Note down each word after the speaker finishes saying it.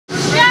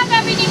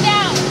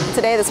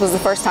today. This was the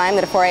first time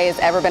that a 4A has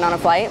ever been on a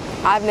flight.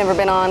 I've never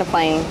been on a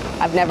plane.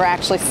 I've never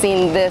actually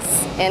seen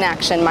this in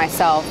action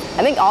myself.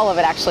 I think all of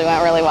it actually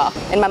went really well.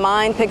 In my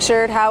mind,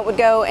 pictured how it would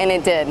go, and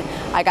it did.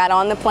 I got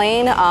on the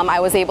plane. I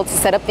was able to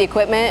set up the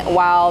equipment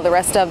while the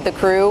rest of the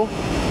crew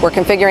were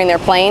configuring their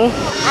plane. All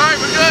right,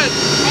 we're good.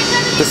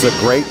 This is a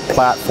great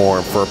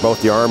platform for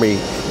both the Army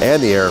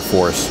and the Air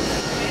Force,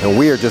 and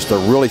we are just a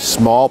really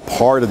small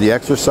part of the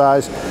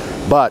exercise,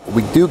 but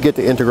we do get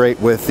to integrate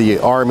with the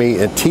Army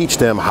and teach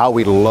them how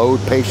we load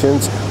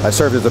patients. I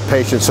served as a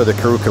patient so the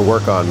crew can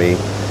work on me,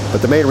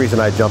 but the main reason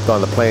I jumped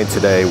on the plane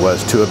today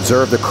was to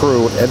observe the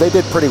crew, and they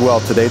did pretty well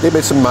today. They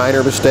made some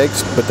minor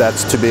mistakes, but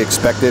that's to be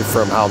expected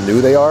from how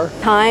new they are.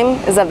 Time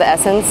is of the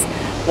essence.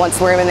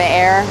 Once we're in the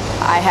air,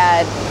 I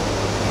had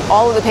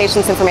all of the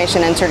patient's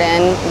information entered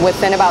in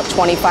within about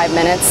 25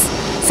 minutes.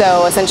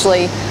 So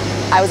essentially,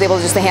 I was able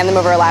just to hand them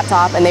over a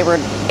laptop, and they were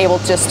able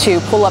just to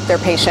pull up their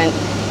patient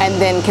and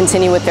then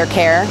continue with their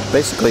care.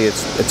 Basically,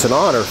 it's an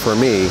honor for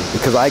me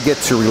because I get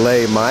to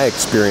relay my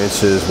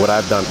experiences, what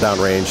I've done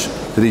downrange,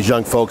 to these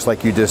young folks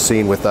like you just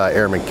seen with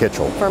Airman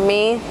Kitchell. For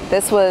me,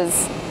 this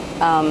was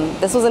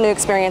a new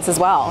experience as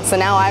well. So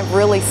now I've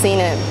really seen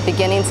it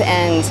beginning to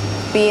end.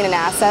 Being an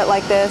asset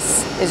like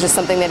this is just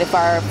something that if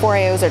our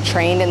 4AOs are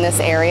trained in this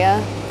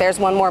area, there's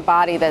one more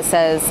body that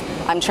says,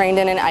 I'm trained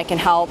in it, I can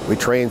help. We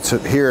train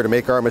here to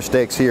make our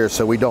mistakes here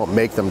so we don't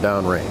make them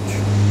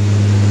downrange.